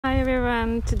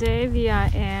everyone, today we are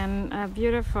in a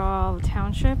beautiful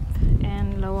township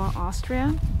in Lower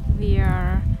Austria. We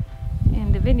are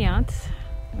in the vineyards,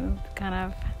 kind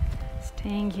of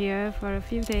staying here for a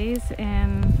few days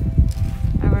in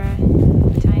our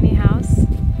tiny house,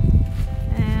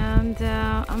 and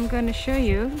I'm going to show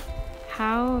you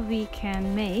how we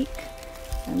can make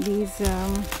these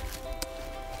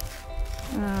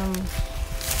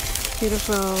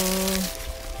beautiful,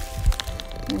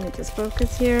 let me just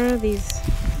focus here,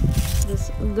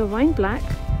 the wine black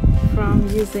from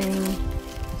using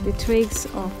the twigs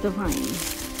of the vine.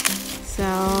 So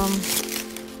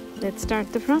let's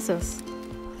start the process.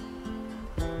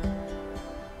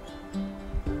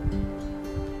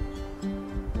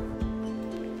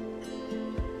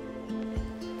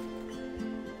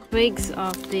 Twigs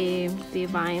of the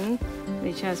vine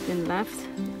which has been left,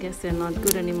 I guess they're not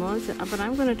good anymore, but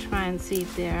I'm going to try and see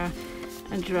if they're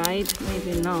dried,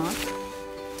 maybe not,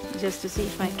 just to see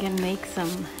if I can make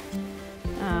some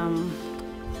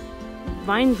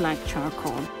vine black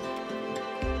charcoal.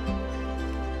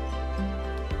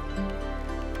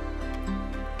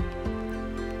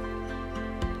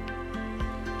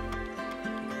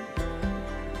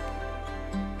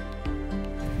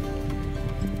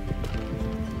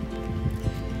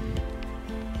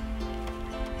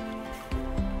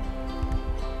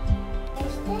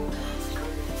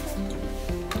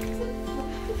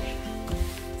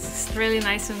 Really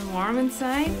nice and warm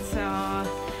inside, so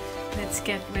let's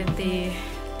get with the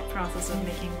process of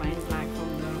making wine black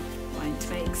from the wine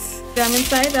twigs. I'm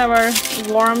inside our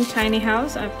warm tiny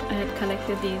house. I had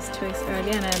collected these twigs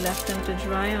earlier and I left them to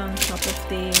dry on top of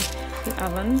the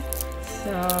oven.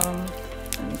 So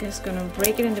I'm just going to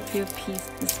break it into a few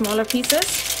smaller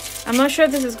pieces. I'm not sure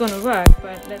if this is going to work,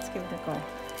 but let's give it a go.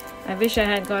 I wish I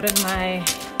had gotten my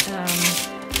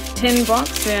tin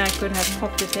box where I could have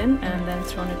popped it in and then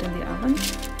thrown it in the oven,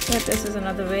 but this is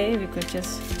another way we could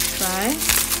just try,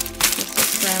 just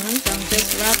experiment. So I'm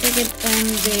just wrapping it in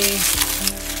the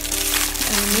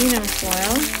aluminum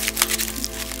foil,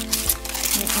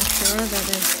 making sure that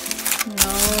there's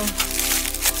no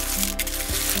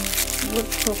wood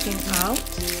poking out.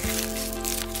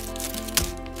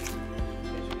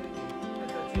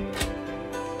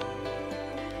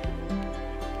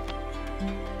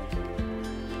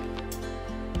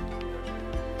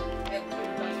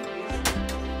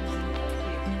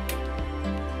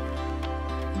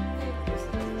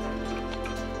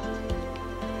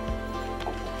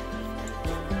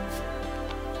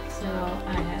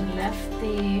 Left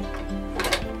the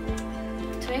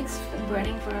twigs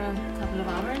burning for a couple of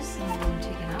hours and then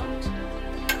take it out.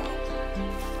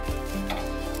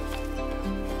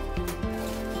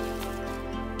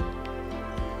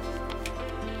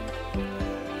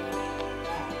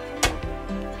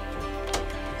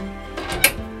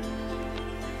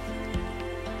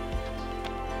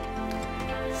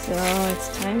 So it's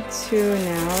time to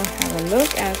now have a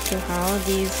look as to how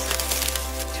these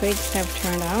twigs have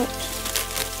turned out.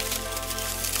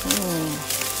 Oh,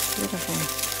 beautiful.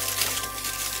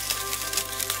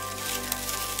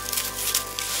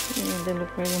 Yeah, they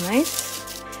look really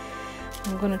nice.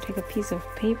 I'm going to take a piece of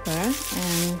paper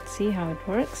and see how it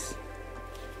works.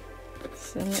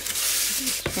 So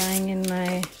let's trying in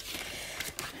my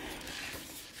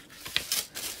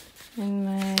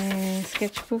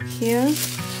sketchbook here.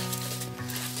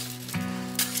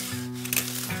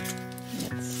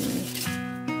 Let's see.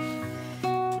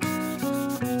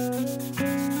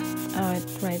 Oh, it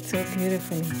writes so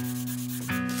beautifully.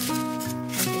 I'll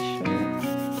just show you.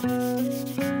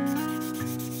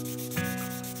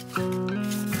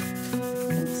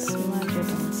 And smudge it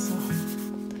also.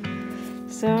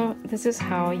 So this is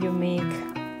how you make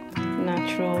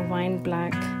natural wine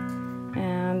black,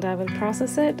 and I will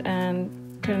process it and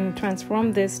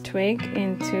transform this twig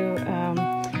into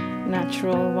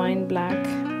natural wine black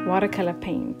watercolor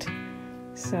paint.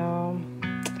 So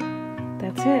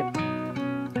that's it.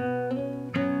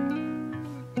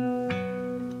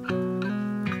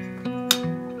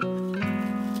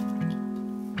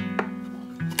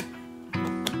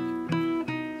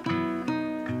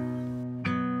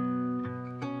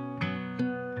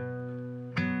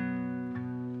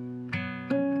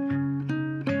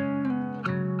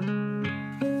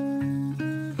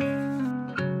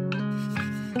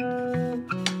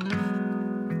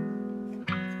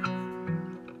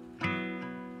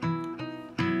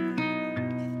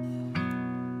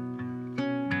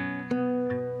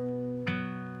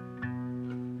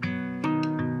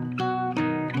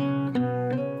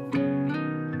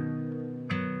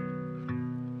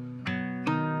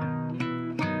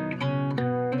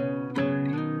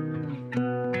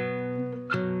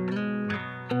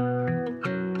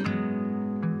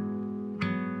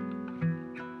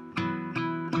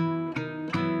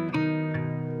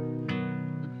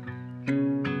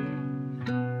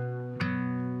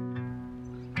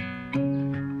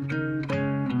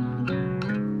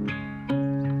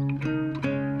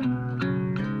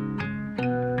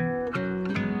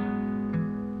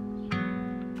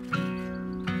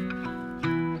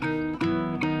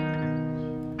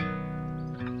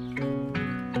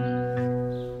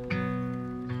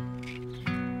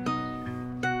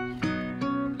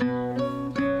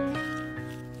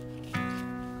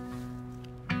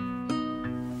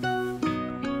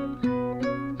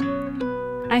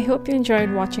 I hope you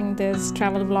enjoyed watching this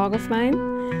travel vlog of mine.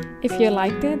 If you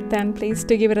liked it, then please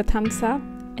do give it a thumbs up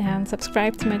and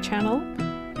subscribe to my channel.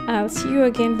 I'll see you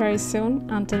again very soon.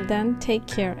 Until then, take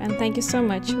care and thank you so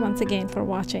much once again for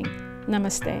watching.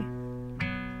 Namaste.